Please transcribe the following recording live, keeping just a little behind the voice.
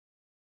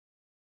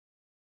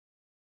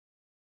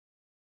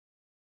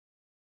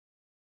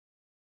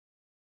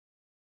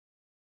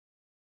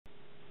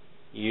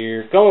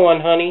You're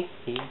going, honey.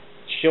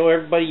 Show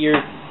everybody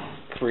your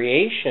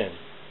creation.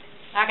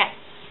 Okay.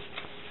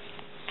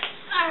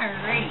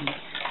 Alright.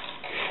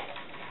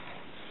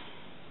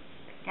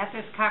 Got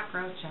this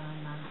cockroach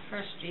on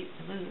First Street,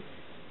 Duluth.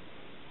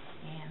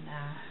 And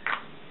I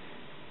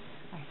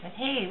said,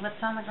 hey,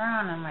 what's on the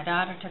ground? And my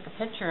daughter took a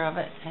picture of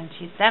it. And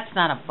she said, that's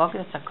not a bug,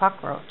 it's a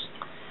cockroach.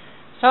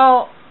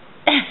 So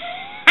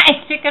I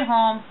took it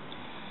home,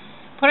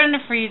 put it in the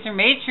freezer,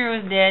 made sure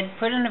it was dead,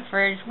 put it in the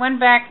fridge, went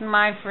back in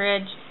my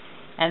fridge,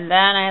 and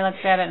then I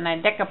looked at it and I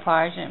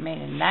decoupaged it and made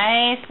it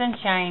nice and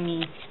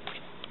shiny.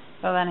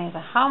 So then I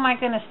said, how am I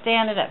going to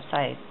stand it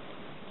upside?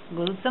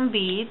 Glued some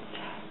beads,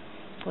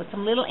 put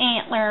some little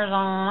antlers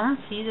on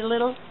him, see the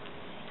little,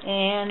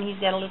 and he's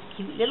got a little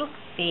cute little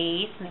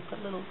face, and I put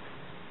a little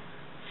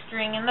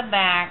string in the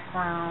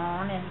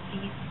background, and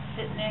he's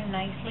sitting there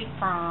nicely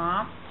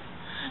prompt.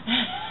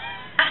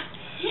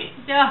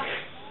 So,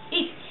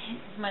 he's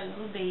my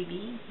little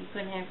baby. You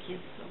couldn't have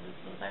kids, so this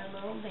was our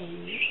little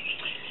baby.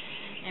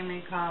 And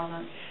we call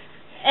him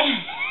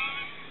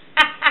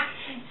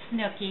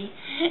Snooky.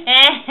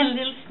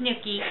 Little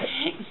Snooky.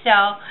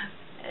 So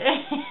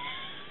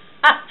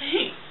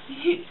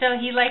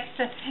he likes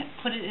to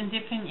put it in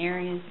different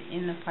areas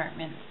in the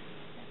apartment.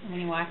 When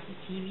he watches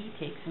TV, he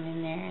takes them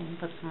in there and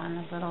puts them on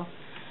the little,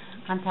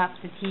 on top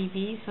of the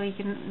TV, so he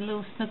can,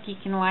 little Snooky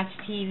can watch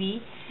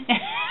TV.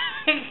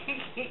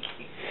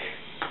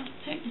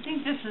 You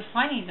think this is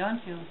funny,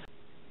 don't you?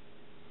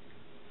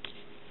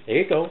 There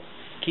you go.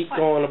 Keep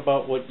going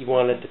about what you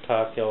wanted to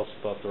talk to us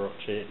about the roach.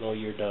 I didn't know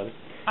you're done.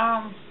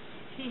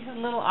 See his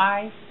little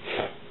eyes?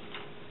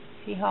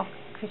 See how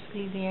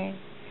crispy they are?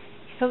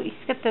 So he's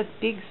got that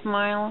big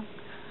smile,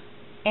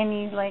 and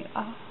he's like,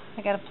 oh,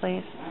 I got a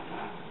place.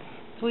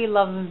 So we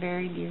love him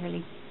very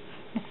dearly.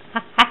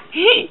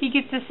 He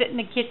gets to sit in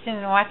the kitchen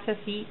and watch us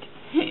eat,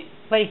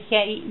 but he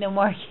can't eat no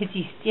more because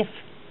he's stiff.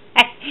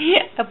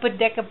 I put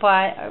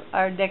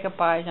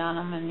decoupage on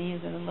him, and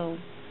these are the little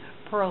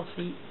pearl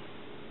feet.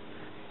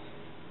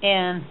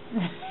 And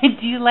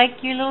do you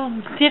like your little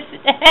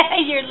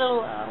your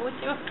little what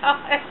do you call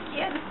it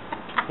again?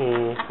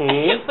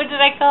 What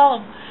did I call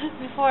him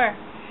before?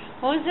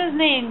 What was his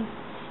name?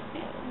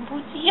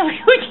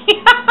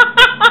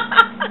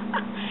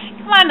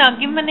 Come on now,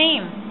 give him a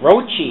name.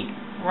 Roachy.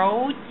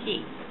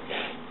 Roachy.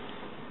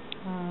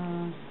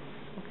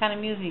 What kind of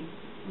music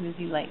does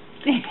he like?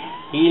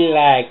 He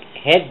like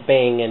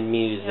headbanging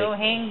music. Oh,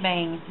 hang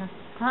bang.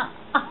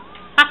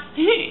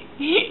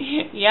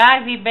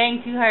 Yeah, if he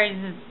bang too hard,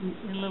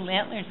 the little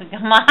antlers will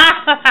come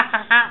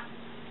off.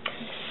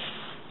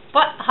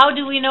 But how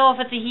do we know if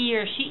it's a he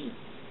or she?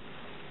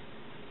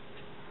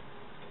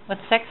 What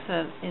sex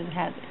has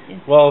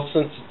it? Well,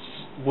 since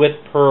it's with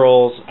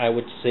pearls, I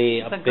would say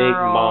a big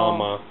girl.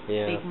 mama.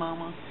 Yeah. Big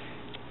mama.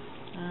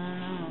 I don't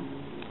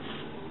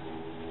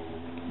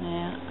know.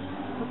 Yeah.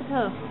 Look at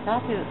those.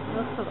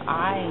 Look at those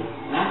eyes.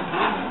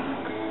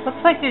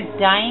 Looks like there's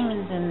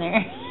diamonds in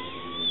there.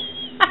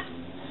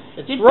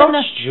 It's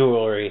roach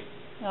jewelry.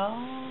 Oh.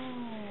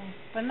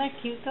 Isn't that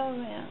cute, those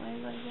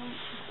antlers like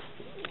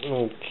that?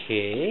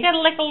 Okay. He's got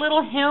like a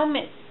little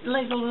helmet,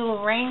 like a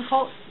little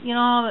raincoat, you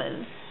know.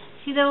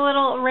 See the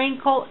little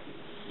raincoat,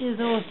 his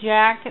little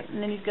jacket,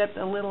 and then he's got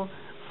the little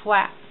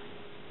flap,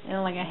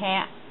 and like a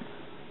hat.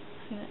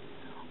 See that?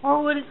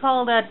 Or what do you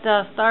call that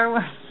Star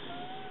Wars?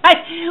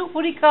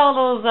 What do you call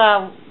those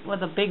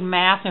with a big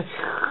mask?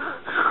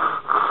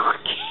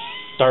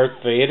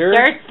 Darth Vader?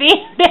 Darth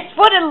Vader, that's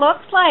what it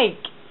looks like.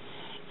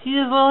 See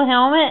his little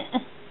helmet?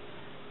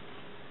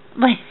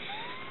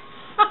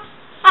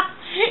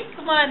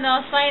 Come on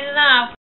now, sign it off.